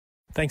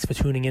Thanks for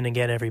tuning in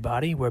again,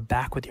 everybody. We're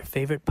back with your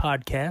favorite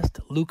podcast,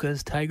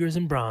 Lucas, Tigers,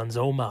 and Bronze.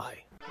 Oh, my.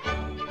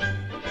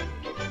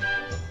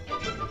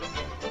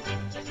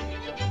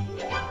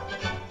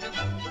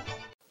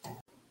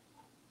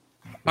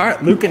 All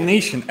right, Luca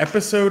Nation,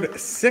 episode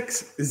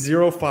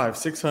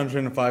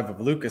 605 of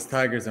Lucas,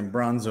 Tigers, and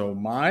Bronzo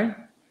My.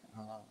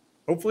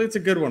 Hopefully it's a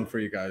good one for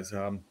you guys.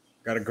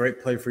 Got a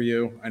great play for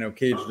you. I know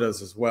Cage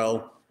does as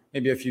well.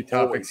 Maybe a few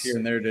topics here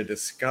and there to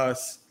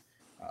discuss.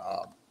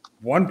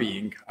 One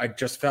being, I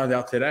just found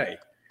out today,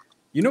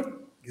 you know,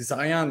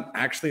 Zion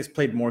actually has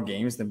played more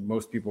games than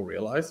most people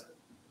realize.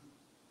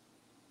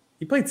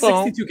 He played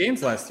 62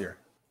 games last year.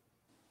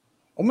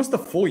 Almost a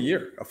full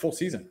year, a full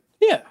season.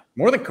 Yeah.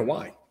 More than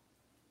Kawhi.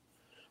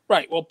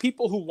 Right. Well,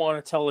 people who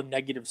want to tell a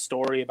negative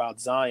story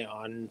about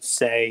Zion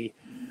say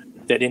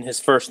that in his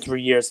first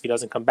 3 years, if he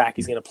doesn't come back,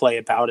 he's going to play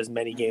about as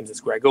many games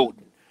as Greg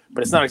Oden.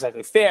 But it's not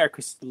exactly fair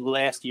because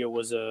last year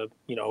was the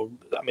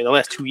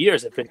last 2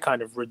 years have been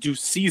kind of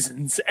reduced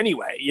seasons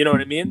anyway. You know what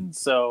I mean?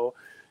 So,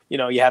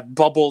 you have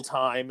bubble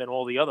time and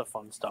all the other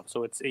fun stuff.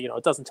 So it's, it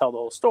doesn't tell the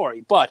whole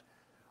story. But,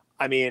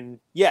 I mean,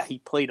 yeah, he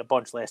played a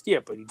bunch last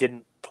year, but he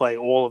didn't play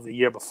all of the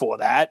year before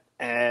that.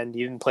 And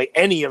he didn't play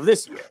any of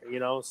this year,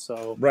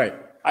 So, right.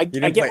 I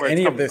didn't get play where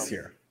any it's of this from.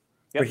 year.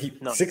 Yep. But he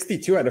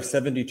 62 out of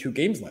 72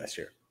 games last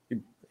year.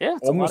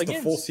 It's almost a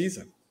full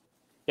season.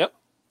 Yep.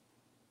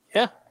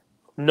 Yeah.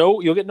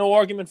 No, you'll get no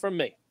argument from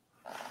me.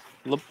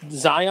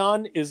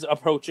 Zion is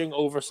approaching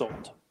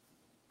oversold.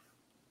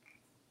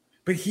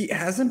 But he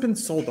hasn't been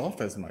sold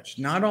off as much.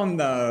 Not on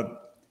the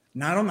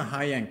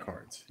high end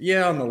cards.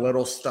 Yeah, on the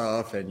little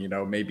stuff and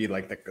maybe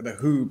like the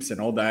hoops and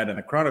all that and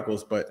the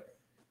chronicles, but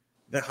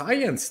the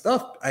high end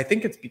stuff, I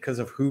think it's because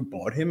of who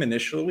bought him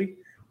initially.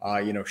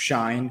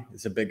 Shine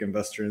is a big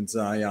investor in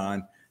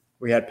Zion.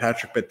 We had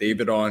Patrick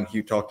Bet-David on.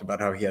 He talked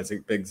about how he has a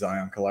big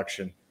Zion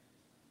collection.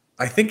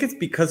 I think it's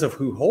because of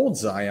who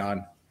holds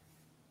Zion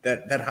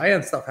that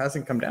high-end stuff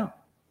hasn't come down.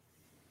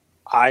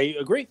 I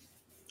agree.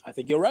 I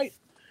think you're right.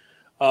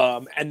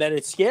 And then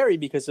it's scary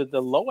because of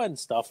the low-end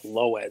stuff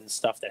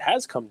that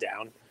has come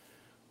down.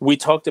 We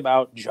talked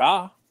about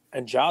Ja,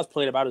 and Ja's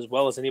played about as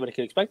well as anybody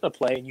could expect to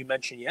play. And you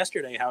mentioned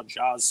yesterday how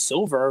Ja's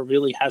silver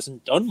really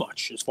hasn't done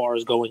much as far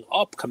as going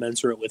up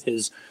commensurate with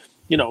his,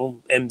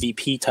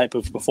 MVP type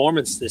of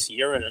performance this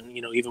year. And,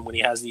 even when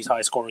he has these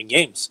high-scoring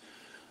games.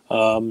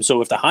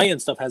 So if the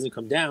high-end stuff hasn't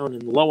come down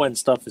and the low-end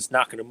stuff is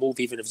not going to move,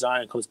 even if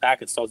Zion comes back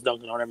and starts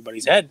dunking on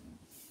everybody's head,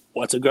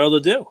 what's a girl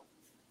to do?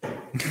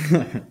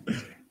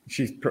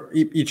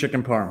 Eat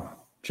chicken parm.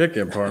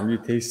 Chicken parm, you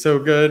taste so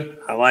good.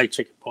 I like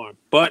chicken parm,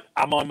 but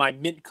I'm on my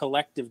Mint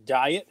Collective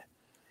diet.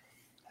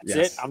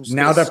 That's it. I'm just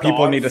now that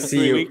people need to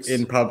see you weeks.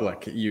 in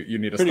public, you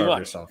need to Pretty starve much.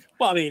 yourself.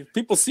 Well, I mean,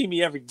 people see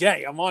me every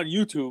day. I'm on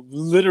YouTube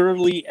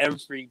literally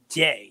every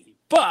day,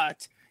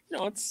 but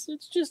it's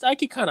just I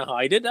can kind of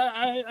hide it.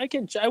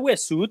 I wear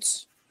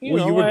suits.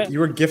 You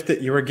were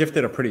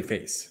gifted a pretty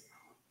face.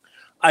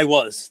 I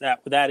was.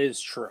 That is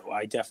true.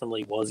 I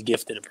definitely was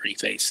gifted a pretty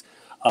face.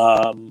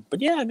 But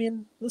yeah, I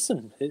mean,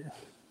 listen,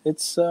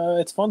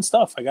 it's fun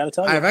stuff. I got to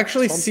tell you. I've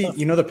actually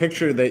seen the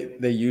picture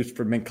they used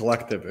for Mint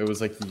Collective. It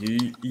was like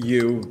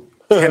you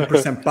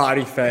 10%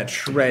 body fat,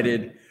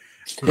 shredded.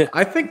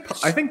 I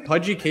think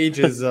Pudgy Cage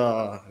is.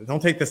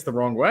 Don't take this the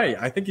wrong way.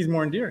 I think he's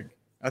more endearing.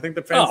 I think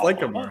the fans like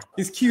him more.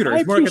 He's cuter.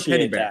 He's more like a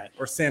teddy bear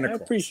or Santa Claus.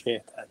 I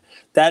appreciate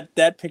that.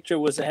 That picture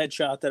was a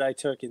headshot that I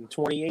took in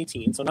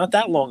 2018, so not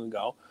that long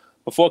ago,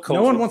 before COVID.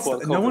 No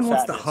one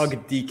wants to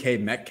hug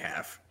DK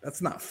Metcalf.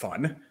 That's not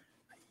fun.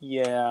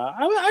 Yeah,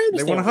 I understand.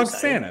 They want to hug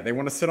Santa. They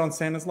want to sit on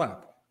Santa's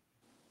lap.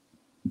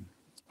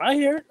 I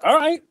hear it. All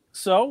right.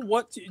 So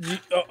what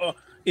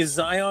is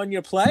Zion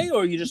your play,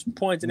 or are you just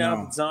pointing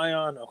out that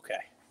Zion?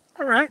 Okay.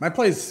 All right. My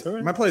play's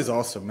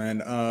awesome,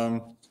 man.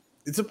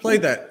 It's a play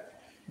that.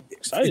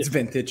 Excited. It's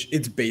vintage.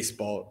 It's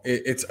baseball.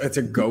 It's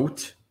a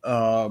GOAT,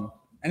 and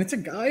it's a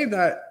guy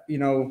that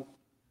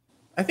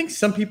I think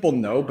some people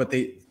know, but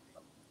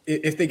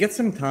if they get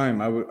some time,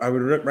 I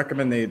would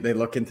recommend they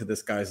look into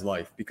this guy's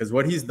life because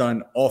what he's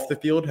done off the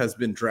field has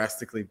been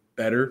drastically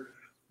better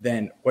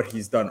than what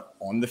he's done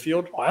on the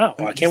field. Wow,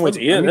 I can't wait to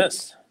hear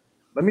this.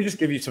 Let me just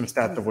give you some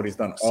stats of what he's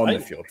done on the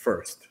field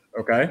first,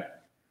 okay?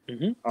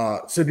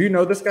 Mm-hmm. So do you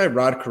know this guy,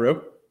 Rod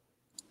Carew?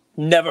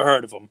 Never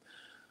heard of him.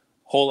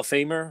 Hall of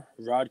Famer,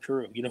 Rod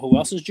Carew. You know who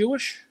else is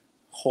Jewish?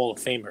 Hall of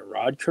Famer,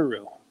 Rod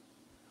Carew.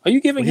 Are you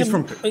giving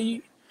him? Are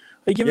you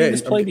giving him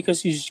this play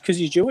because he's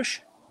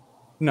Jewish?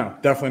 No,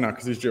 definitely not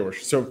because he's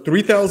Jewish. So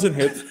 3,000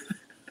 hits,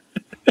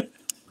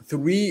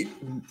 3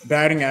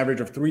 batting average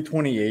of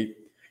 328,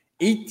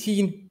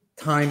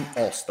 18-time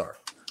All-Star,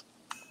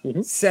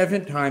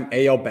 7-time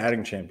AL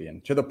batting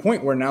champion. To the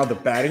point where now the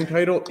batting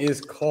title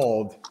is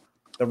called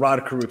the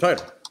Rod Carew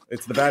title.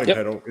 It's the batting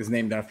title is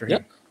named after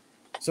him.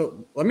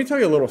 So let me tell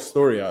you a little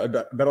story. I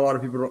bet a lot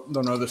of people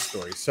don't know this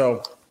story.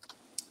 So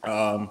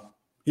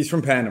he's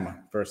from Panama,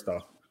 first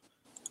off.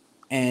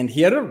 And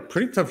he had a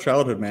pretty tough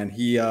childhood, man.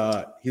 He's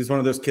one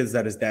of those kids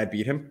that his dad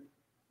beat him.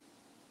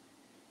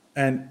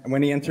 And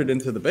when he entered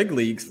into the big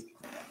leagues,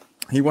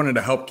 he wanted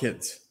to help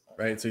kids.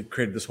 right? So he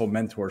created this whole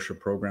mentorship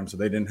program so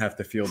they didn't have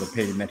to feel the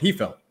pain that he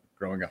felt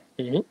growing up.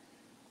 Mm-hmm.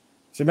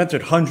 So he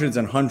mentored hundreds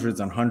and hundreds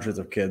and hundreds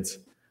of kids.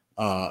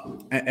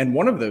 And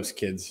one of those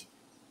kids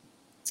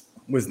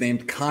was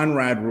named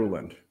Conrad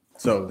Ruland.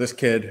 So this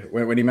kid,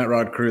 when he met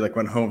Rod Carew, like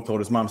went home, told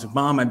his mom, said,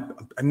 "Mom,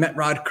 I met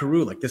Rod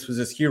Carew. Like this was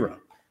his hero,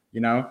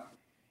 you know?"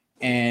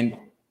 And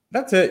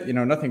that's it, you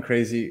know, nothing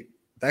crazy.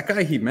 That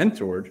guy he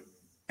mentored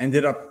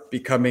ended up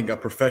becoming a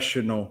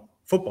professional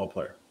football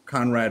player,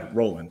 Conrad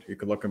Ruland. You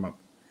could look him up.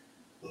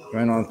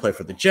 Went on to play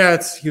for the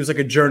Jets. He was like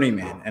a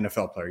journeyman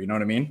NFL player, you know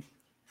what I mean?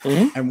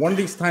 Mm-hmm. And one of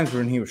these times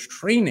when he was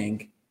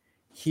training,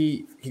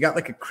 he got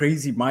like a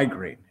crazy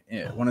migraine,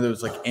 one of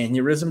those like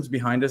aneurysms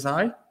behind his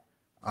eye,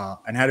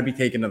 and had to be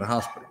taken to the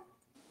hospital.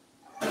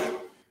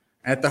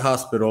 At the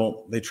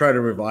hospital, they tried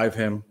to revive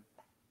him,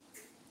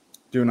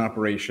 do an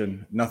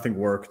operation. Nothing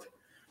worked.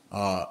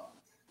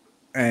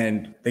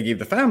 And they gave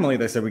the family,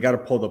 they said, "We got to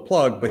pull the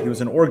plug," but he was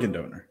an organ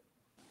donor.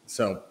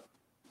 So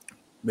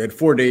they had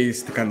 4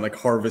 days to kind of like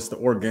harvest the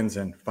organs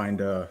and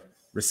find a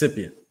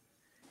recipient.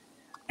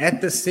 At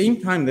the same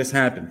time this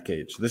happened,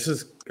 Cage, this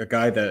is a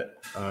guy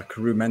that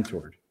Carew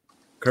mentored.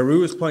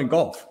 Carew was playing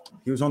golf.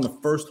 He was on the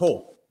first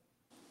hole,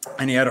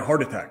 and he had a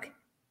heart attack.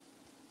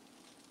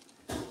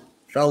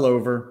 Fell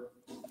over,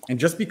 and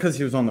just because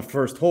he was on the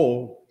first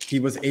hole, he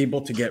was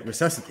able to get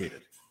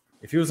resuscitated.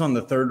 If he was on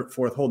the third or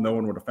fourth hole, no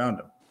one would have found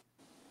him.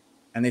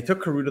 And they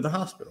took Carew to the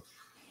hospital.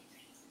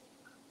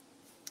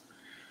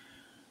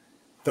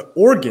 The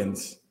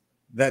organs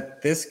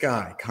that this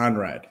guy,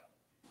 Conrad,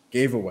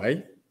 gave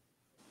away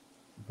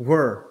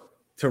were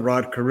to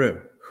Rod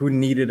Carew, who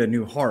needed a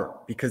new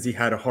heart because he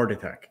had a heart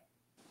attack.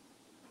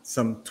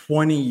 Some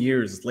 20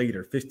 years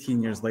later,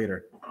 15 years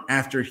later,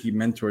 after he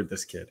mentored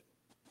this kid.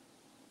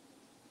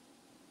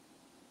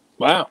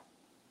 Wow.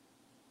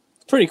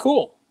 It's pretty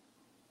cool.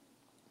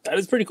 That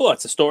is pretty cool.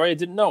 That's a story I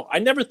didn't know. I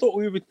never thought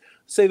we would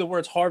say the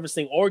words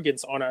harvesting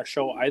organs on our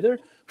show either.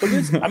 But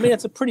I mean,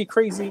 it's a pretty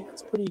crazy,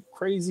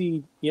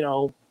 you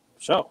know,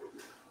 show.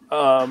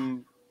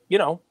 You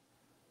know,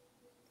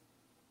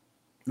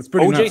 it's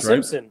pretty O.J. nuts, right?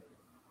 Simpson.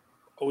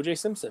 O.J.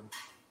 Simpson,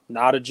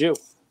 not a Jew.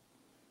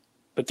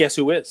 But guess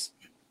who is?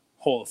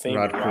 Hall of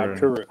Famer Rod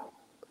Carew.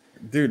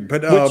 Dude,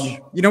 but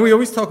you know, we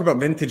always talk about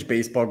vintage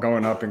baseball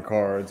going up in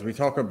cards. We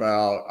talk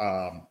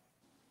about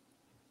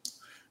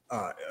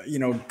you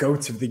know,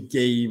 goats of the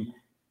game.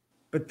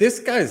 But this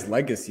guy's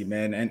legacy,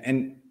 man,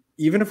 and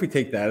even if we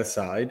take that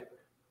aside,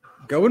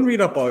 go and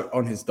read up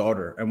on his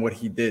daughter and what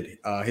he did.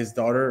 His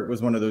daughter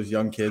was one of those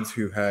young kids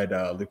who had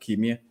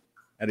leukemia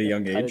at a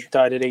young age.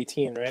 Died at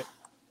 18, right?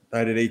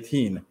 Died at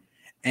 18.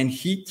 And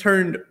he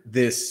turned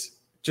this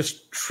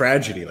just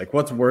tragedy. Like,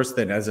 what's worse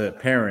than as a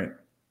parent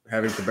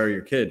having to bury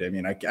your kid? I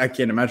mean, I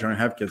can't imagine. I don't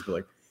have kids, but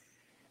like,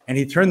 and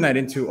he turned that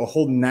into a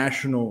whole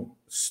national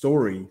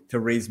story to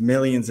raise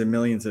millions and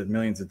millions and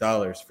millions of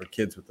dollars for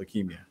kids with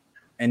leukemia.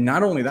 And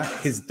not only that,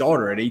 his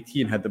daughter at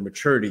 18 had the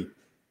maturity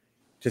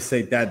to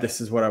say, "Dad,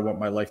 this is what I want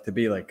my life to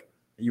be like.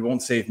 You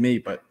won't save me,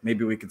 but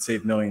maybe we could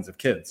save millions of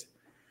kids."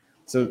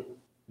 So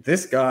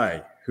this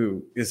guy,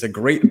 who is a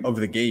great of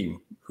the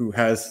game, who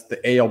has the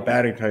AL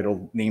batting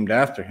title named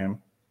after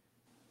him,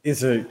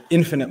 is an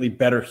infinitely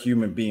better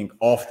human being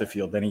off the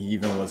field than he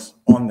even was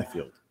on the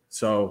field.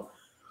 So,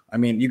 I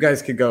mean, you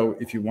guys could go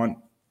if you want,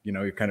 you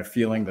know, you're kind of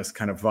feeling this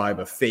kind of vibe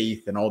of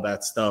faith and all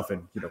that stuff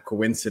and, you know,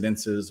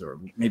 coincidences or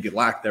maybe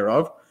lack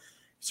thereof.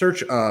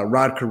 Search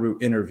Rod Carew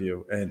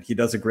interview, and he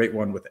does a great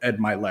one with Ed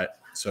Milet.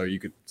 So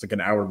it's like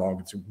an hour long.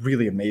 It's a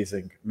really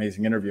amazing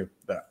interview.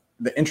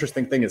 The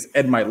interesting thing is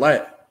Ed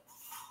Milet,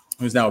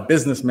 who's now a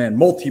businessman,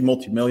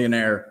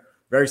 multi-millionaire,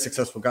 very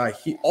successful guy.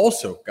 He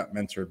also got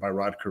mentored by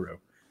Rod Carew.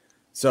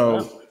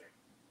 So,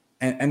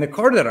 and the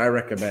card that I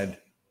recommend,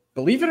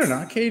 believe it or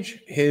not,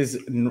 Cage, his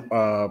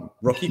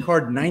rookie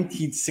card,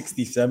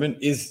 1967,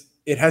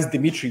 it has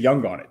Dimitri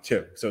Young on it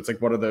too. So it's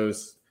like one of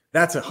those.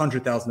 That's a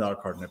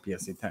 $100,000 card in a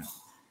PSA 10.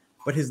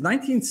 But his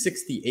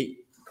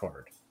 1968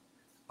 card,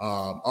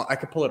 I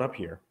could pull it up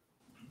here,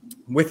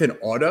 with an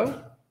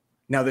auto.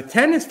 Now the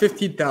 10 is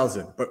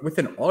 $15,000, but with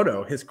an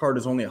auto, his card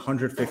is only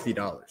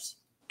 $150.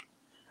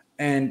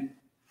 And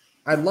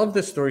I love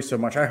this story so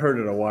much. I heard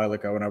it a while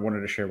ago, and I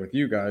wanted to share with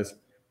you guys.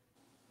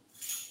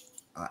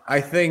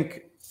 I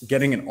think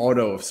getting an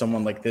auto of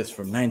someone like this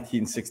from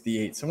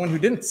 1968, someone who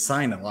didn't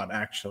sign a lot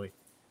actually,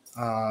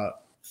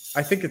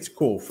 I think it's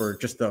cool for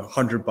just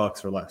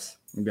 $100 or less,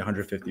 maybe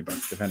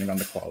 $150, depending on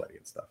the quality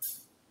and stuff.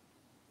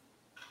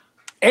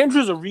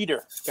 Andrew's a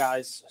reader,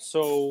 guys.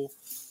 So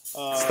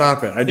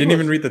stop it! I didn't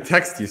even read the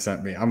text you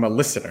sent me. I'm a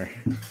listener.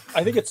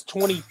 I think it's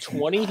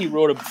 2020. He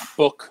wrote a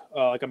book,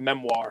 like a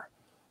memoir,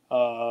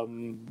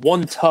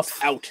 One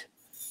Tough Out,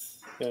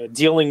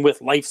 dealing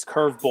with life's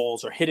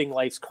curveballs or hitting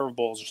life's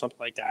curveballs or something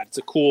like that. It's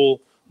a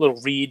cool little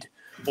read.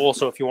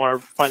 Also, if you want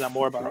to find out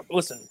more about it,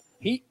 listen.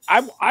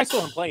 I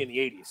saw him play in the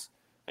 80s,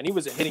 and he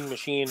was a hitting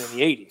machine in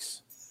the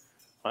 80s.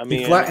 I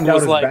mean, he flattened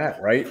out his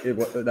bat, right?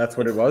 That's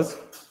what it was.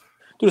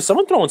 Dude, is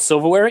someone throwing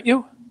silverware at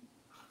you?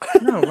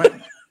 No.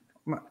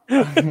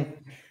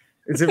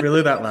 Is it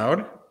really that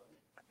loud?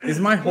 Is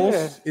my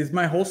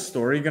whole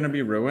story going to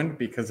be ruined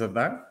because of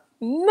that?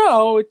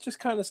 No, it just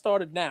kind of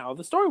started now.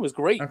 The story was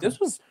great. Okay. This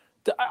was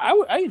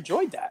I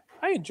enjoyed that.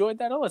 I enjoyed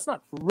that. Oh, it's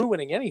not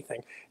ruining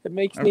anything. It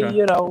makes me, Okay.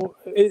 you know,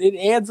 it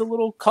adds a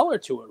little color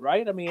to it,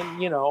 right? I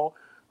mean, you know,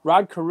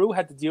 Rod Carew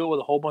had to deal with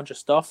a whole bunch of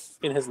stuff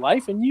in his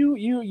life, and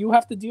you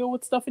have to deal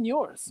with stuff in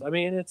yours. I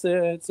mean, it's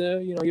a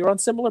you know, you're on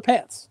similar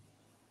paths.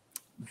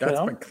 That's You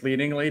know? my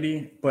cleaning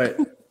lady, but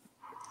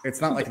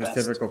it's not like the best.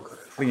 typical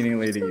cleaning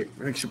lady.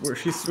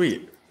 She's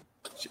sweet.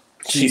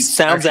 She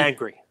sounds actually-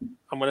 angry.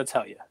 I'm going to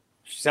tell you.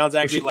 She sounds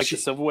angry she- like she-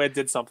 the silverware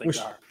did something Well, to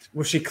she, her.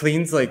 well, she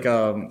cleans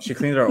she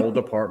cleans our old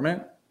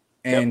apartment,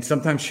 and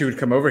sometimes she would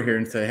come over here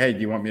and say, "Hey, do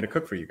you want me to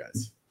cook for you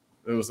guys?"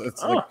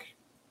 It's Oh. like,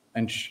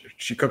 and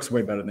she cooks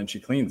way better than she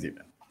cleans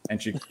even,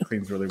 and she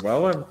cleans really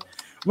well. And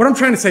what I'm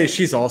trying to say is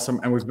she's awesome,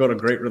 and we've built a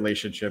great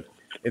relationship.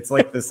 It's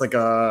like this,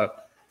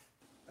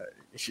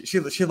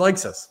 she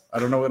likes us. I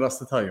don't know what else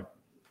to tell you.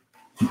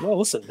 Well,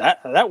 listen,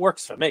 that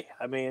works for me.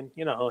 I mean,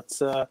 you know,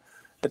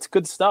 it's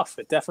good stuff.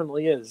 It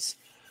definitely is.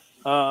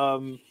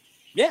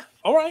 Yeah.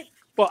 All right.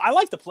 Well, I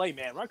like to play,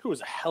 man. Rod Carew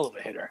was a hell of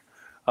a hitter.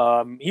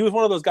 He was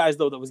one of those guys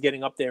though that was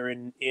getting up there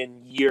in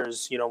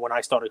years. You know, when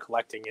I started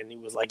collecting, and he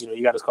was like, you know,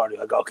 you got his card.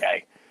 You're like,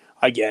 okay,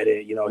 I get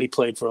it. You know, he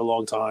played for a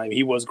long time.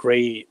 He was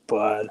great,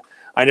 but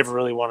I never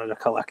really wanted to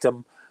collect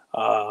him.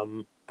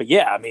 But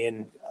yeah, I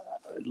mean,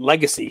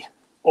 legacy,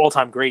 all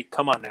time great.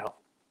 Come on now,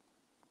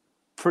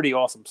 pretty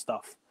awesome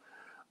stuff.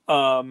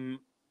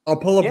 I'll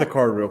pull up Yeah. the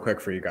card real quick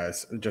for you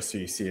guys, just so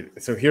you see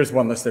it. So here's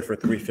one listed for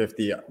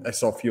 350. I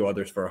saw a few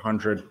others for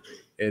 100.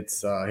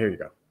 It's here you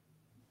go.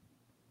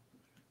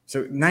 So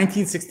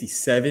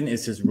 1967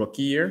 is his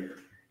rookie year,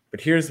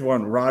 but here's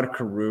one: Rod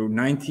Carew,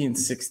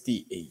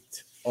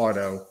 1968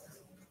 auto,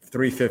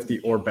 350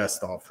 or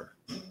best offer.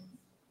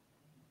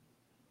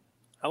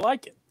 I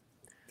like it.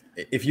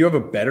 If you have a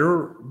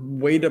better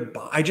way to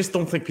buy, I just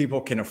don't think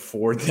people can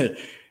afford it.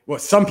 Well,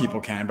 some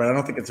people can, but I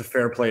don't think it's a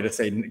fair play to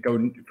say go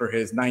for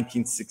his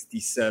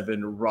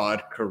 1967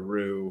 Rod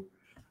Carew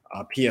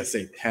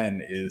PSA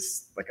 10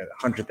 is like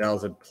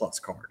 100,000 plus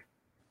card.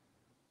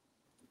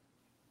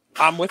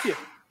 I'm with you.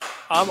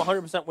 I'm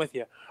 100% with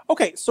you.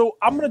 Okay, so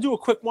I'm going to do a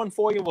quick one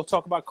for you. We'll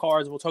talk about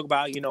cards. We'll talk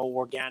about, you know,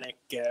 organic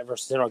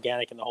versus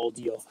inorganic and the whole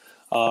deal.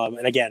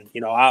 And again,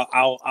 you know,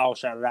 I'll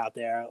shout it out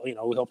there. You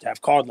know, we hope to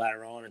have Card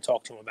Ladder on and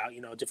talk to him about,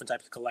 you know, different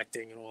types of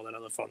collecting and all that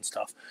other fun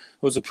stuff.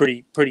 It was a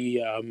pretty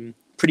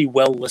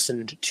well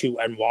listened to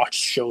and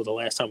watched show the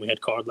last time we had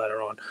Card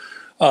Ladder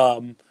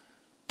on.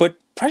 But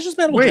precious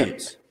metal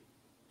gems.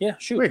 Yeah,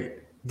 shoot. Wait,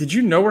 did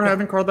you know we're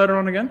having Card Ladder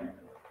on again?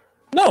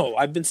 No,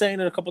 I've been saying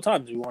it a couple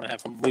times. We want to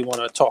have him. We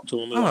want to talk to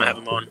him. We want to have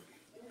him on.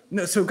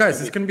 No, so guys,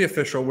 it's going to be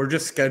official. We're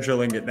just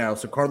scheduling it now.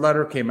 So Card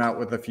Ladder came out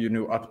with a few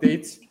new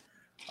updates.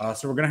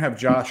 So we're going to have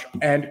Josh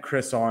and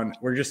Chris on.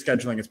 We're just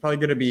scheduling. It's probably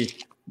going to be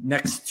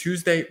next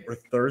Tuesday or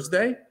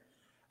Thursday.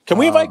 Can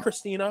we invite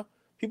Christina?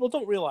 People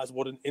don't realize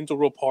what an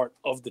integral part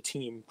of the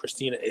team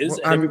Christina is. Well,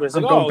 And I'm everybody's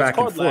going like, back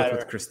and it's forth Card with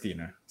Ladder.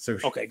 Christina. So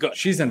Okay, good.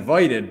 She's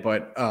invited,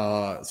 but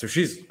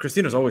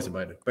Christina's always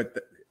invited. But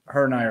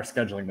her and I are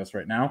scheduling this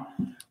right now.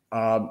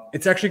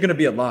 It's actually going to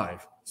be a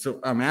live. So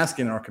I'm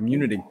asking our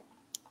community,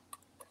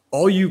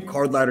 all you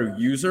Card Ladder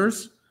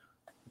users,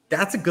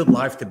 that's a good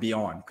live to be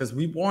on because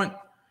we want.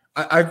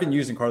 I've been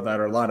using Card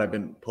Ladder a lot. I've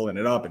been pulling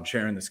it up and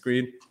sharing the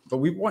screen, but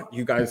we want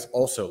you guys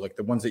also, like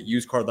the ones that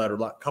use Card Ladder a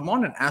lot, come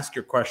on and ask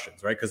your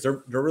questions, right? Because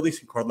they're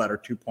releasing Card Ladder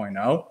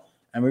 2.0,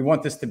 and we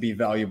want this to be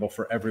valuable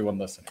for everyone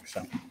listening.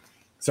 So,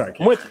 sorry,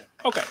 I'm with you.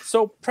 Okay,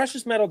 so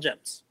precious metal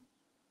gems.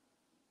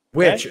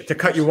 which Okay. to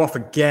cut you off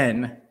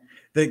again,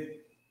 the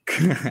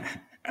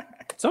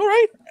It's all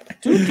right.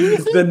 Do your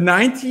thing. the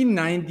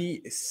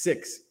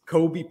 1996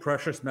 Kobe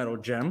Precious Metal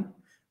Gem,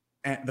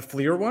 and the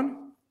Fleer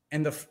one,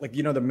 and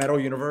the Metal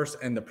Universe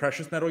and the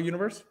Precious Metal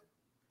Universe.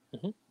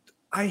 Mhm.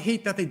 I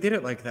hate that they did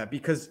it like that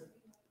because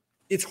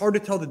it's hard to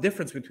tell the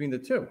difference between the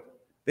two.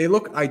 They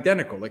look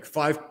identical, like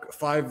five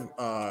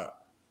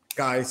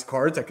guys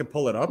cards. I can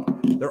pull it up.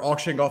 They're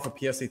auctioning off a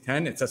PSA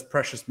 10. It says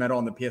Precious Metal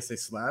on the PSA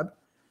slab,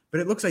 but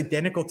it looks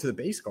identical to the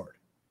base card.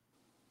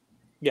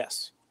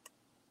 Yes,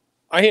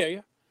 I hear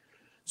you.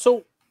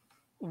 So,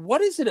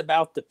 what is it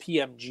about the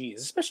PMGs,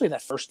 especially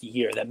that first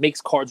year, that makes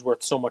cards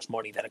worth so much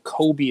money that a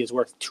Kobe is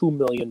worth $2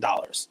 million?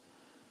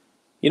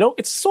 You know,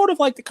 it's sort of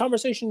like the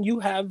conversation you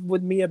have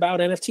with me about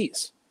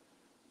NFTs.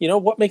 You know,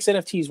 what makes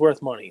NFTs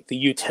worth money? The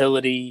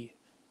utility,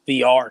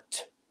 the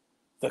art,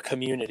 the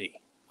community.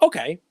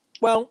 Okay,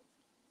 well,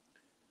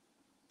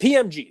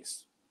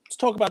 PMGs. Let's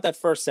talk about that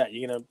first set.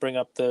 You're going to bring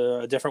up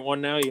a different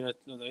one now?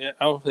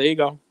 Oh, there you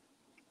go.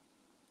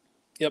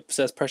 Yep, it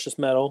says precious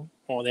metal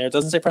on there. It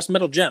doesn't say precious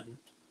metal gem.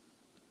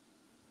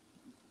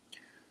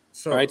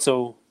 So, All right,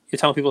 so you're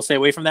telling people to stay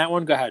away from that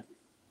one? Go ahead.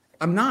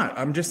 I'm not.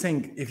 I'm just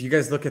saying if you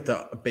guys look at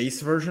the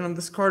base version of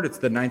this card, it's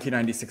the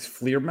 1996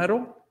 Fleer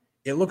Metal.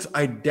 It looks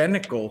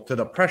identical to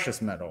the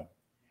Precious Metal.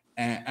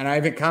 And I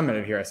even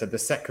commented here. I said, the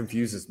set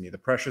confuses me. The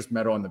Precious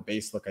Metal and the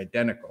base look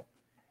identical.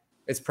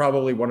 It's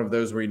probably one of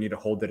those where you need to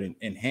hold it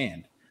in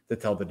hand to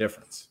tell the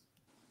difference.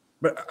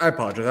 But I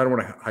apologize. I don't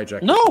want to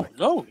hijack.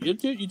 No, you're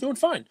doing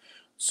fine.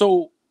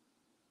 So,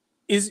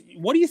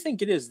 what do you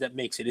think it is that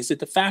makes it? Is it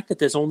the fact that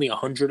there's only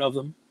 100 of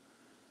them?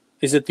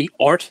 Is it the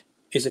art?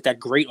 Is it that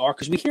great art?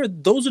 Because we hear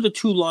those are the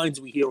two lines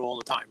we hear all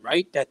the time,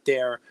 right? That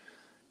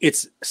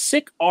it's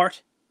sick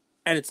art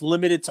and it's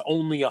limited to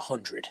only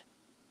 100,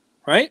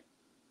 right?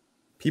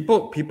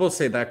 People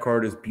say that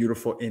card is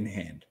beautiful in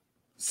hand.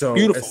 So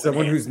Beautiful as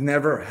someone who's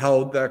never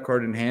held that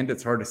card in hand,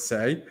 it's hard to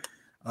say.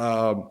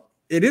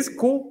 It is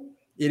cool.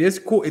 It is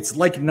cool. It's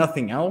like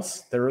nothing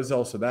else. There is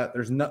also that.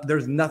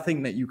 There's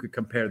nothing that you could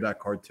compare that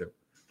card to.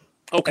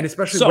 Okay. And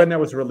especially when that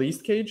was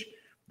released, Cage,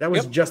 that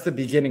was just the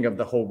beginning of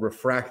the whole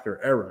refractor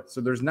era.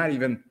 So there's not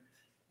even,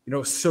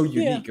 so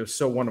unique. It was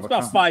so one of a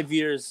kind. About 5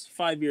 years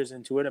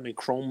into it. I mean,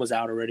 Chrome was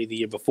out already the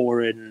year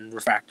before it, and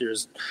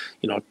refractors,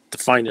 the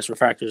finest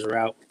refractors are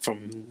out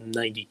from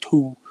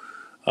 92,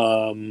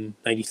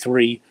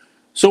 93.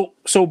 So,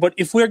 but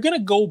if we're going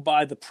to go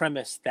by the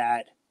premise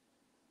that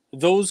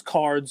those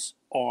cards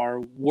are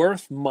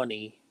worth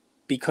money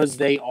because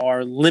they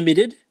are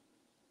limited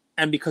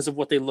and because of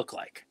what they look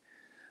like,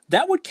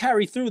 that would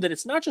carry through that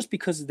it's not just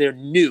because they're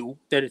new,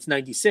 that it's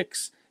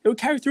 96. It would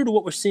carry through to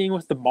what we're seeing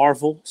with the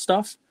Marvel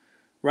stuff,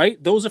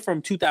 right? Those are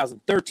from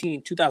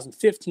 2013,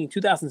 2015,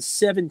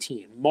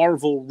 2017,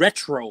 Marvel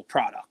retro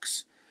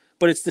products.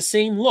 But it's the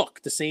same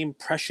look, the same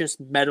precious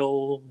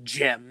metal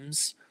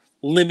gems,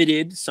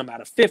 limited, some out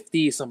of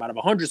 50, some out of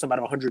 100, some out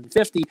of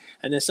 150,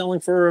 and they're selling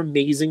for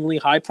amazingly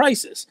high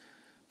prices.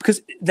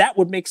 Because that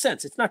would make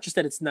sense. It's not just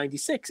that it's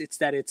 96, it's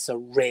that it's a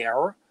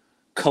rare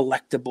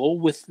collectible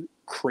with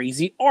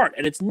crazy art,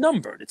 and it's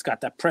numbered. It's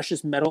got that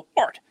precious metal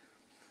art.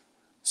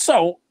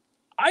 So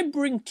I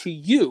bring to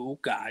you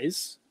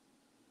guys,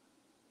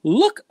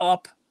 look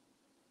up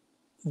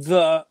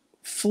the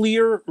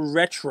Fleer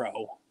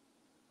Retro.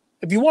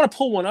 If you want to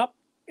pull one up,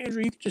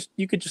 Andrew,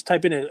 you could just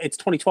type in it's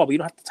 2012, but you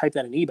don't have to type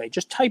that in eBay.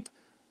 Just type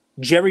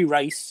Jerry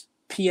Rice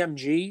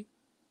PMG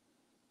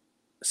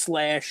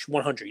 /100,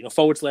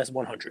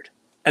 /100.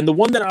 And the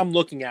one that I'm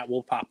looking at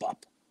will pop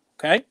up.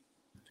 Okay?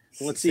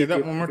 So let's see. Say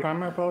that one more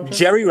time, I apologize.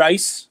 Jerry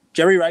Rice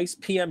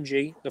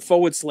PMG, the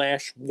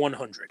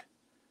 /100.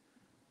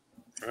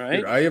 All right.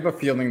 Dude, I have a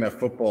feeling that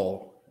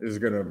football is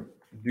gonna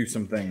do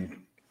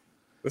something.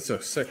 This is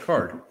a sick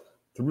card.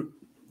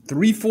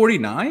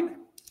 349?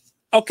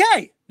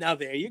 Okay, now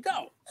there you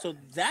go. So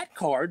that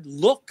card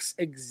looks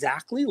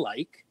exactly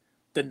like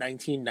the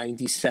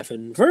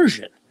 1997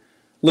 version.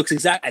 Looks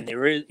exact, and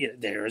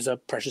there is a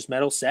precious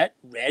metal set,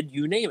 red,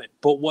 you name it.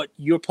 But what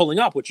you're pulling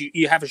up, which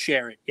you haven't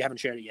shared it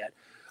yet.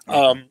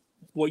 Okay.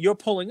 What you're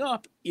pulling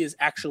up is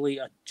actually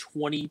a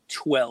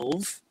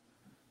 2012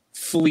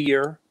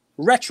 Fleer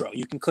Retro.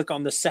 You can click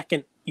on the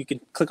second.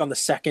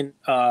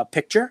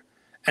 Picture,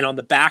 and on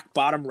the back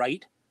bottom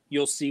right,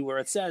 you'll see where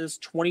it says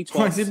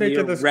 2012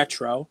 Fleer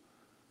Retro.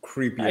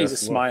 Creepy. He's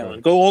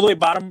smiling. Go all the way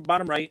bottom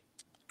right.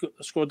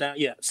 Scroll down.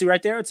 Yeah, see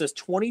right there. It says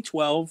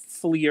 2012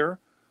 Fleer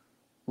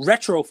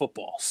Retro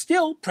Football.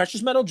 Still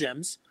precious metal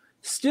gems.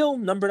 Still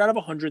numbered out of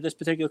 100. This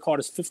particular card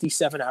is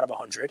 57 out of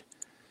 100.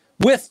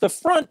 With the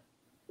front,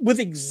 with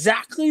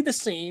exactly the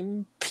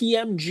same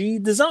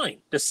PMG design,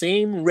 the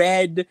same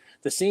red,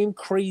 the same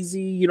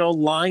crazy,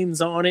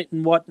 lines on it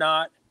and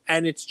whatnot.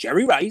 And it's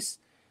Jerry Rice,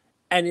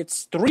 and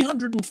it's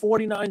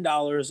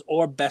 $349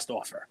 or best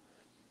offer.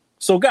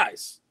 So,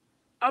 guys,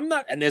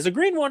 and there's a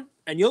green one,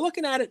 and you're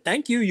looking at it.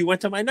 Thank you. You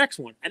went to my next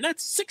one, and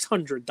that's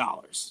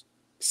 $600.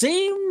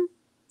 Same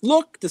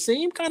look, the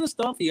same kind of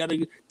stuff. You got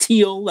a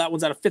teal. That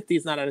one's out of 50.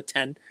 It's not out of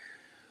 10.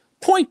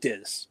 Point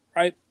is,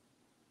 right?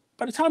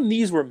 By the time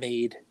these were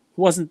made, it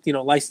wasn't,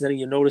 licensed.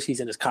 You notice he's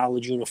in his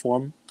college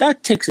uniform.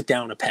 That takes it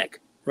down a peg,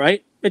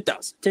 right? It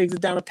does. It takes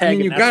it down a peg. I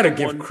mean, you got to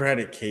give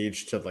credit,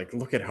 Cage, to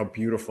look at how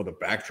beautiful the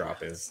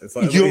backdrop is. It's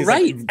like, you're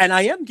right, and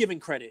I am giving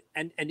credit.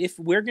 And if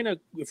we're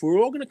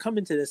all gonna come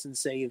into this and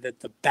say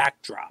that the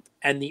backdrop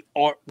and the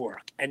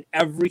artwork and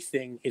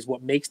everything is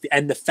what makes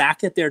and the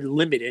fact that they're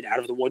limited out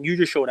of the one you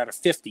just showed out of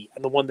 50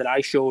 and the one that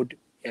I showed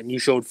and you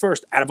showed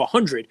first out of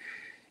 100,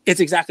 it's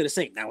exactly the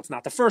same. Now, it's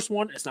not the first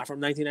one. It's not from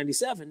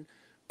 1997.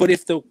 But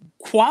if the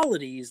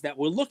qualities that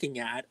we're looking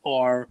at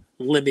are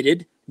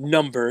limited,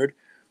 numbered,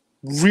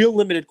 real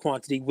limited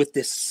quantity with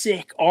this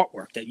sick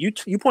artwork that you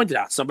pointed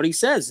out, somebody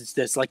says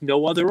it's like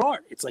no other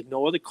art. It's like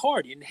no other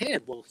card in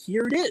hand. Well,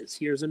 here it is.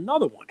 Here's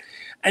another one.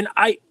 And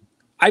I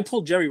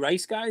pulled Jerry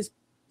Rice, guys.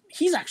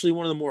 He's actually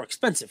one of the more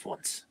expensive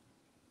ones,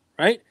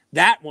 right?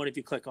 That one, if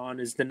you click on,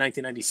 is the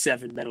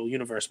 1997 Metal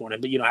Universe one,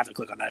 but you don't have to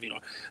click on that,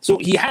 So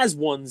he has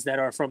ones that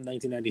are from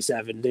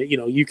 1997.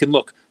 You can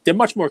look. They're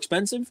much more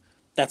expensive.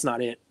 That's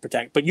not it.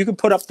 But you can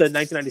put up the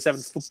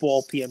 1997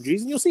 football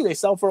PMGs, and you'll see they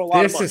sell for a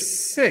lot of money. This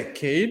is sick,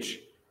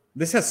 Cage.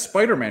 This has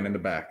Spider-Man in the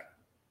back.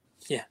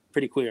 Yeah,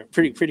 pretty clear.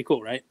 Pretty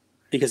cool, right?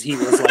 Because he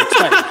was like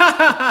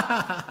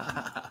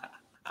Spider-Man.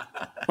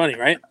 Funny,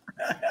 right?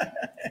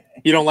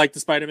 You don't like the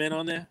Spider-Man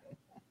on there?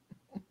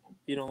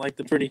 You don't like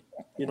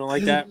you don't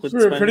like that? With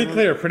pretty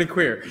clear.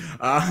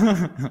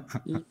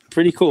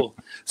 Pretty cool.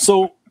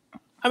 So,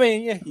 I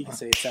mean, yeah, you can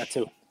say it's that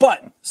too.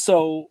 But,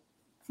 so,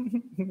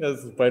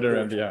 That's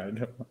Spider-Man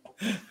behind.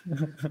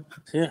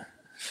 Yeah.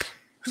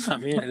 I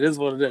mean, it is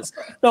what it is.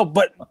 No,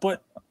 but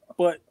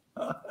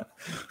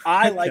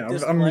I like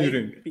this I'm play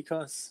muting.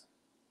 because,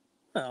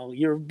 well,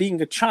 you're being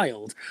a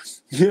child.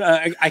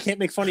 I can't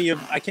make fun of you.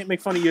 I can't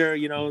make fun of your,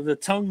 the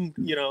tongue,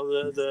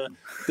 the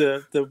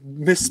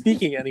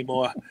misspeaking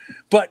anymore.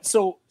 But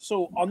so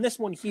on this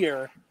one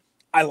here,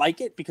 I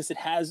like it because it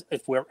has.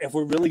 If we're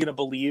really going to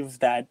believe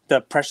that the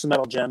precious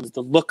metal gems,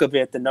 the look of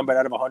it, the number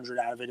out of 100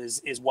 out of it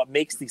is what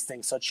makes these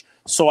things such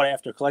sought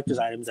after collector's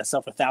items that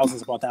sell for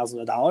thousands upon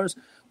thousands of dollars.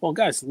 Well,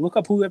 guys, look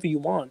up whoever you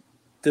want.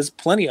 There's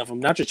plenty of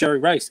them, not just Jerry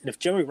Rice. And if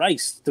Jerry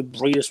Rice, the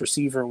greatest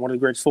receiver and one of the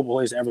greatest football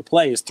players to ever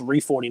play, is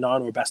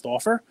 $349 or best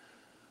offer,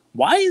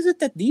 why is it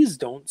that these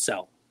don't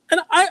sell?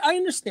 And I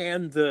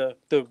understand the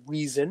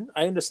reason.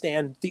 I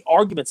understand the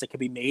arguments that can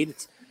be made.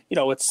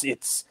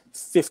 It's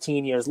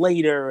 15 years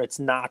later. It's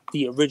not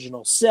the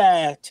original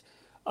set.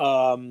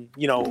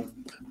 The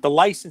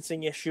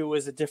licensing issue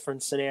is a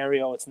different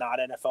scenario. It's not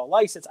NFL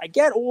license. I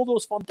get all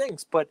those fun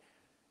things, but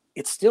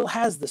it still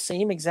has the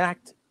same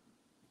exact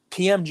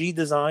PMG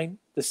design,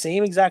 the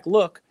same exact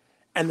look,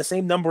 and the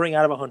same numbering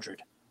out of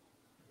 100.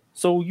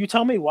 So you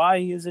tell me, why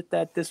is it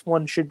that this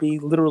one should be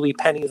literally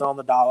pennies on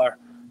the dollar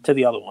to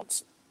the other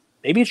ones?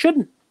 Maybe it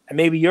shouldn't. And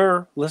maybe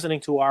you're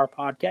listening to our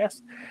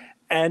podcast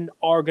and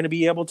are going to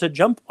be able to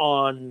jump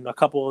on a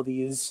couple of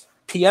these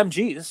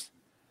PMGs.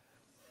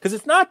 Because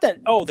it's not that,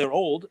 they're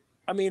old.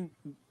 I mean,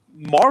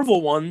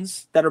 Marvel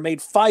ones that are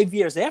made 5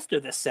 years after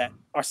this set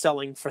are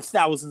selling for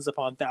thousands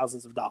upon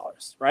thousands of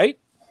dollars, right?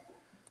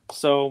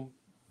 So,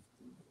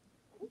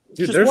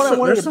 dude,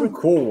 there's some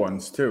cool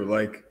ones too.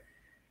 Like,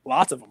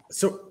 lots of them.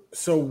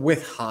 So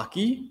with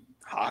hockey,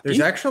 there's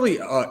actually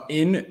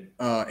in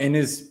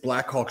his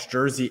Blackhawks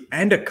jersey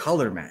and a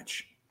color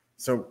match.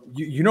 So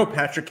you know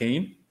Patrick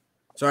Kane.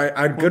 So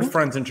I had good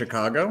friends in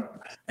Chicago,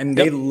 and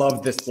they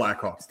loved this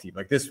Blackhawks team.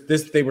 Like this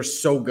they were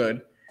so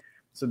good.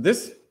 So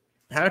this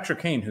Patrick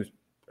Kane,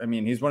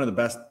 he's one of the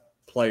best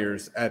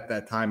players at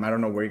that time. I don't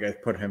know where you guys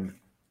put him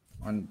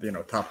on,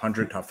 top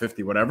 100, top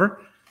 50,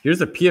 whatever.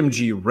 Here's a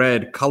PMG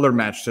red color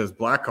match to his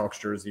Blackhawks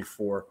jersey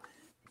for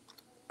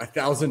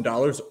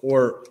 $1,000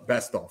 or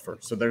best offer.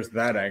 So there's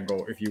that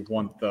angle if you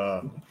want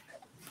the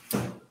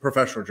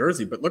professional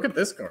jersey. But look at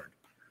this card.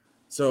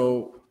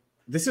 So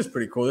this is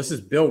pretty cool. This is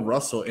Bill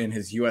Russell in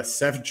his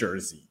USF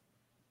jersey.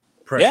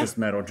 Precious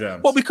metal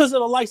gems. Well, because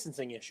of the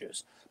licensing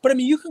issues. But,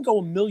 you can go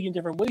a million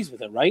different ways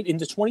with it, right? In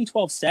the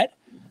 2012 set,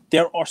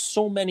 there are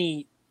so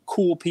many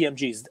cool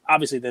PMGs.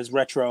 Obviously, there's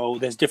retro.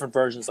 There's different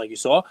versions like you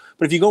saw.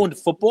 But if you go into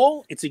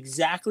football, it's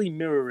exactly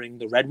mirroring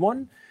the red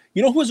one.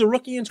 You know who was a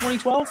rookie in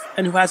 2012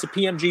 and who has a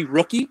PMG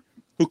rookie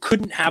who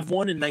couldn't have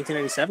one in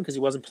 1997 because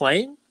he wasn't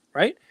playing,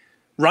 right?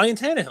 Ryan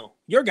Tannehill,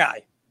 your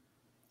guy.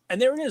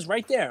 And there it is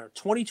right there.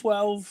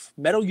 2012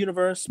 Metal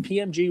Universe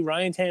PMG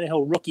Ryan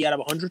Tannehill rookie out of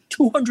 100,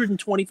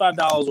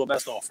 $225 or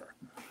best offer.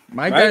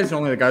 My guys are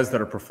only the guys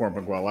that are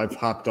performing well. I've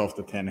hopped off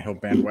the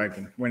Tannehill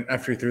bandwagon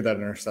after he threw that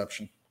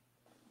interception.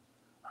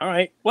 All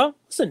right. Well,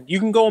 listen, you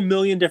can go a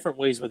million different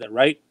ways with it,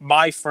 right?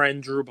 My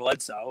friend Drew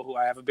Bledsoe, who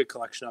I have a big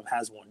collection of,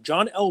 has one.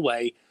 John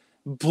Elway,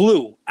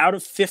 blue out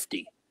of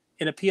 50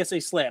 in a PSA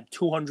slab,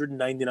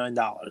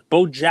 $299.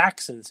 Bo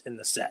Jackson's in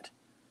the set.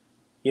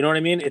 You know what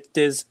I mean?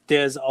 There's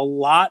a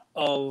lot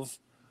of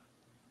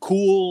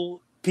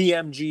cool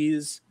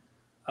PMGs,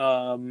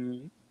 they're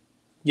in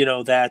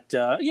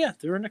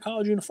the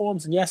college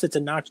uniforms. And yes, it's a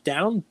notch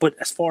down. But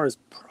as far as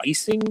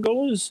pricing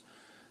goes,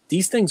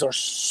 these things are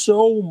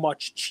so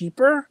much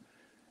cheaper.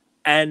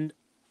 And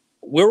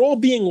we're all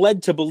being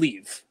led to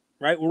believe,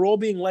 right? We're all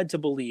being led to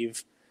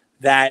believe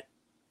that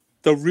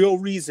the real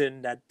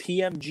reason that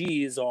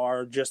PMGs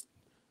are just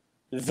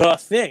the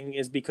thing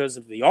is because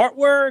of the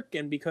artwork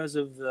and because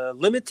of the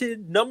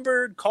limited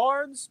numbered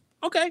cards.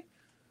 Okay.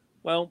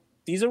 Well,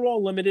 these are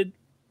all limited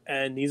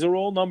and these are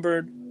all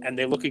numbered and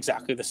they look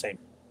exactly the same.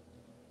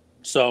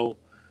 So,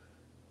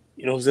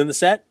 who's in the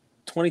set?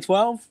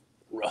 2012,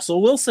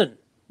 Russell Wilson.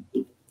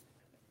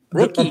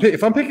 Rookie.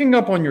 If I'm picking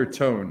up on your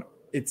tone,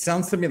 it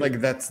sounds to me like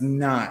that's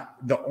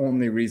not the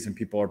only reason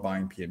people are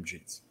buying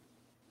PMGs.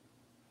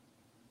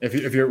 If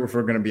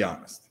we're going to be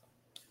honest,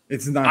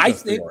 it's not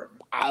just the art.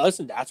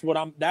 Listen,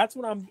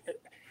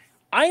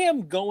 I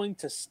am going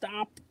to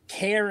stop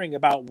caring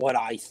about what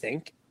I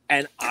think,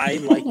 and I,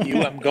 like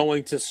you, am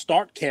going to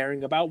start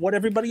caring about what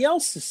everybody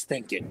else is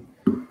thinking,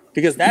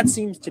 because that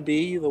seems to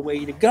be the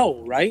way to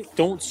go, right?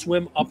 Don't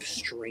swim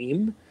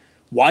upstream.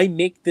 Why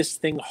make this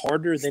thing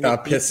harder than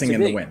Stop it needs pissing to in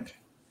be? the wind.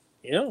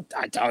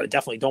 I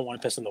definitely don't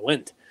want to piss in the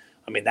wind.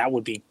 That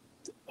would be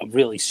a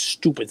really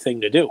stupid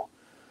thing to do.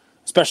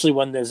 Especially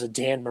when there's a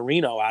Dan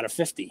Marino out of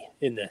 50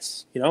 in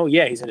this.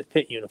 He's in a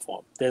Pitt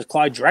uniform. There's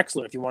Clyde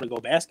Drexler if you want to go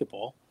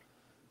basketball.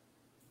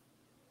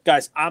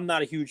 Guys, I'm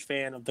not a huge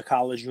fan of the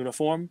college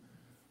uniform.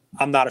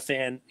 I'm not a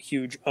fan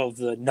huge of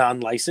the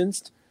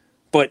non-licensed.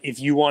 But if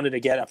you wanted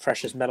to get a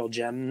precious metal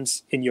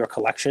gems in your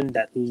collection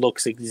that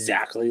looks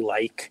exactly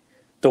like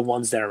the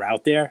ones that are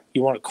out there,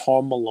 you want a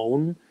Karl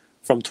Malone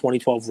from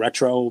 2012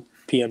 retro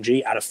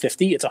PMG out of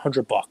 50, it's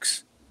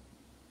 $100.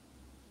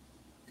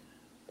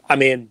 I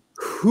mean,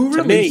 who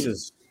to me,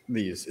 releases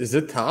these? Is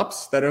it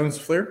Topps that owns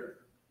Fleer?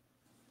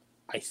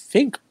 I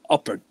think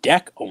Upper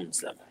Deck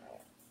owns them.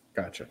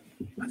 Gotcha.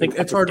 I think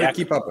it's Upper hard Deck, to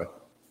keep up with.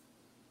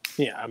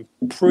 Yeah, I'm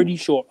pretty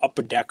sure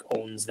Upper Deck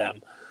owns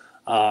them.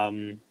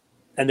 And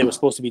they were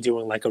supposed to be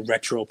doing like a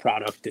retro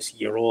product this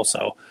year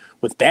also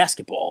with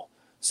basketball.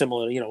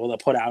 Similar, where they'll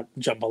put out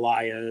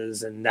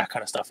jambalayas and that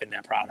kind of stuff in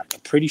their product.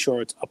 I'm pretty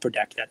sure it's Upper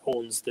Deck that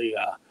owns the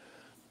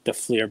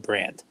Fleer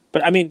brand.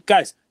 But I mean,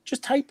 guys,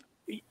 just type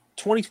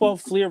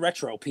 2012 Fleer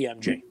Retro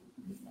PMG,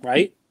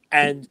 right?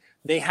 And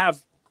they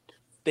have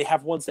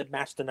ones that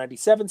match the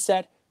 97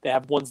 set. They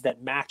have ones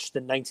that match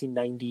the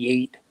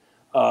 1998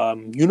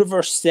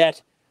 Universe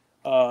set.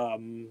 They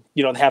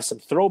have some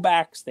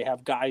throwbacks. They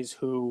have guys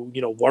who,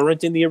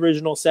 weren't in the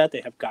original set.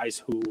 They have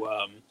guys who,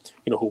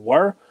 who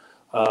were.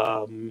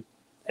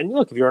 And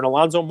look, if you're an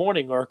Alonzo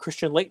Mourning or a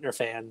Christian Laettner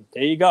fan,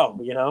 there you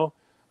go,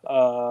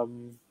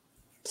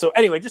 So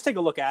anyway, just take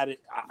a look at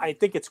it. I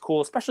think it's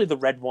cool, especially the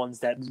red ones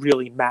that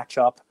really match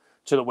up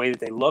to the way that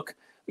they look.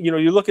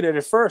 You look at it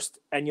at first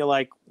and you're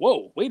like,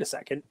 whoa, wait a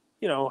second.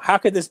 How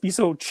could this be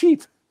so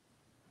cheap?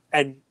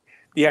 And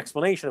the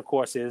explanation, of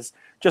course, is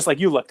just like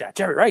you looked at.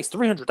 Jerry Rice,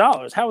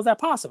 $300. How is that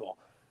possible?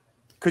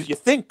 Because you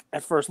think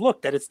at first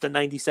look that it's the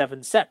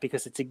 97 set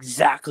because it's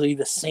exactly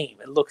the same.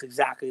 It looks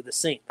exactly the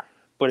same.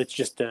 But it's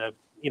just a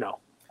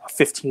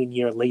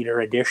 15-year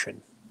later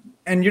edition.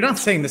 And you're not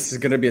saying this is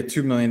going to be a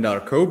 $2 million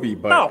Kobe,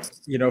 but,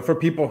 No. For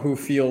people who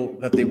feel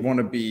that they want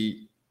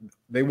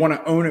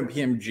to own a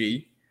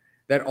PMG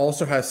that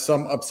also has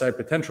some upside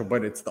potential,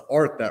 but it's the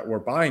art that we're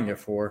buying it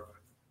for.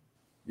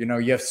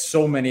 You have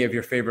so many of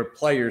your favorite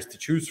players to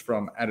choose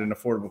from at an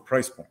affordable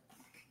price point.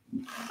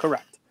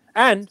 Correct.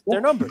 And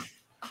they're numbered,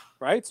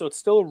 right? So it's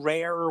still a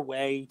rare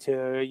way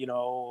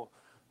to,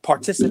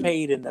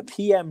 participate in the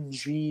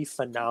PMG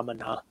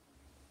phenomena,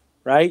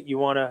 right? You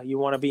want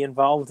to be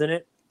involved in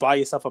it? Buy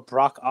yourself a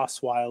Brock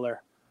Osweiler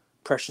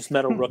precious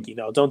metal rookie.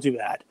 No, don't do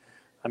that.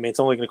 I mean, it's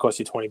only going to cost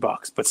you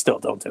 $20, but still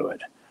don't do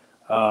it.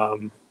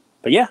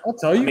 But yeah, I'll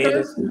tell you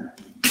guys.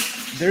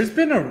 There's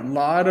been a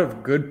lot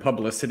of good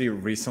publicity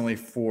recently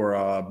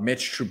for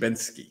Mitch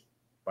Trubinsky,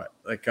 but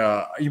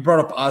you brought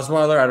up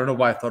Osweiler. I don't know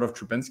why I thought of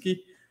Trubinsky,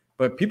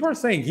 but people are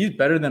saying he's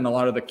better than a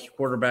lot of the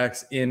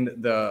quarterbacks in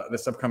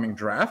this upcoming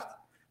draft,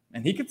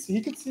 and he could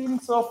see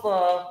himself.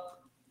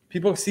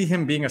 People see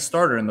him being a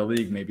starter in the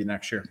league maybe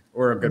next year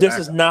or a good. This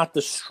backup. Is not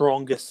the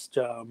strongest,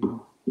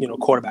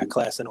 quarterback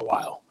class in a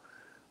while.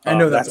 I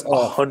know that's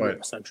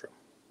 100% true.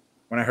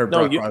 When I heard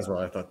Brock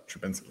Osweiler, I thought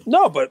Trubinsky.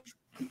 No, but.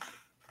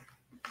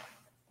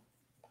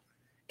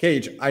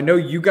 Cage, I know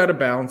you got to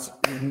bounce.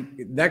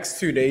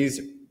 Next 2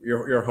 days,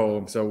 you're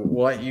home, so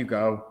we'll let you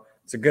go.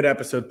 It's a good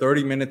episode,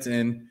 30 minutes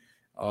in.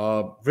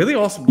 Really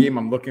awesome game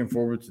I'm looking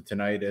forward to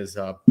tonight is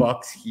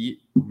Bucks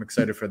Heat. I'm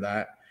excited for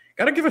that.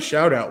 Got to give a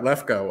shout out,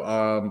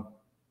 Lefko,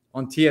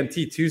 on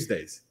TNT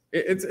Tuesdays.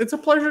 It's a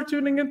pleasure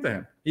tuning into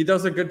him. He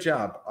does a good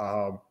job.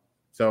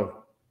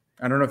 So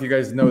I don't know if you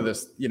guys know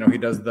this. He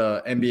does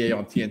the NBA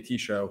on TNT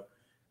show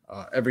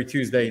every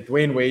Tuesday.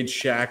 Dwayne Wade,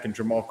 Shaq, and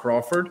Jamal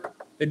Crawford.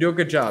 They do a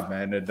good job,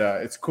 man. And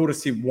it's cool to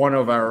see one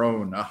of our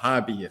own, a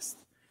hobbyist,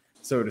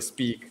 so to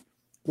speak,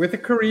 with a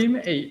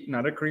Kareem 8,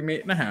 not a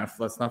Kareem 8.5.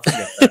 Let's not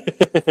forget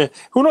that.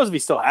 Who knows if he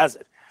still has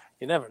it?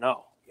 You never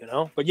know,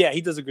 But yeah,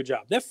 he does a good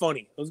job. They're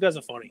funny. Those guys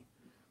are funny.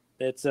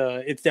 It's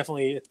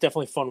definitely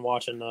fun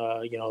watching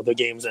the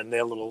games and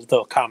their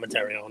little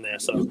commentary on there.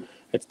 So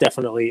it's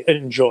definitely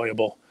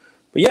enjoyable.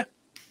 But yeah,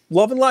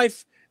 love and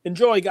life.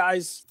 Enjoy,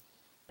 guys.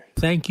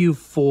 Thank you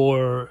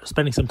for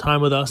spending some time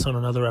with us on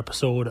another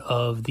episode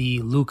of the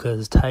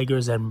Lucas,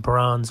 Tigers, and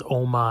Bronze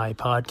Oh My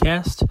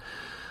podcast.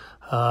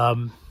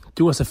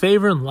 Do us a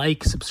favor and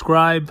like,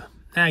 subscribe.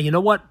 You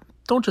know what?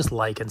 Don't just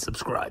like and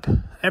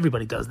subscribe.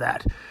 Everybody does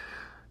that.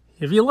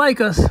 If you like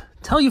us,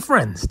 tell your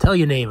friends, tell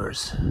your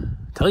neighbors,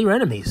 tell your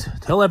enemies,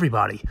 tell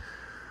everybody.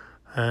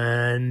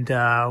 And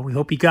we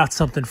hope you got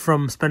something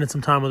from spending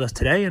some time with us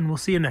today, and we'll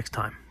see you next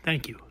time.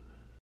 Thank you.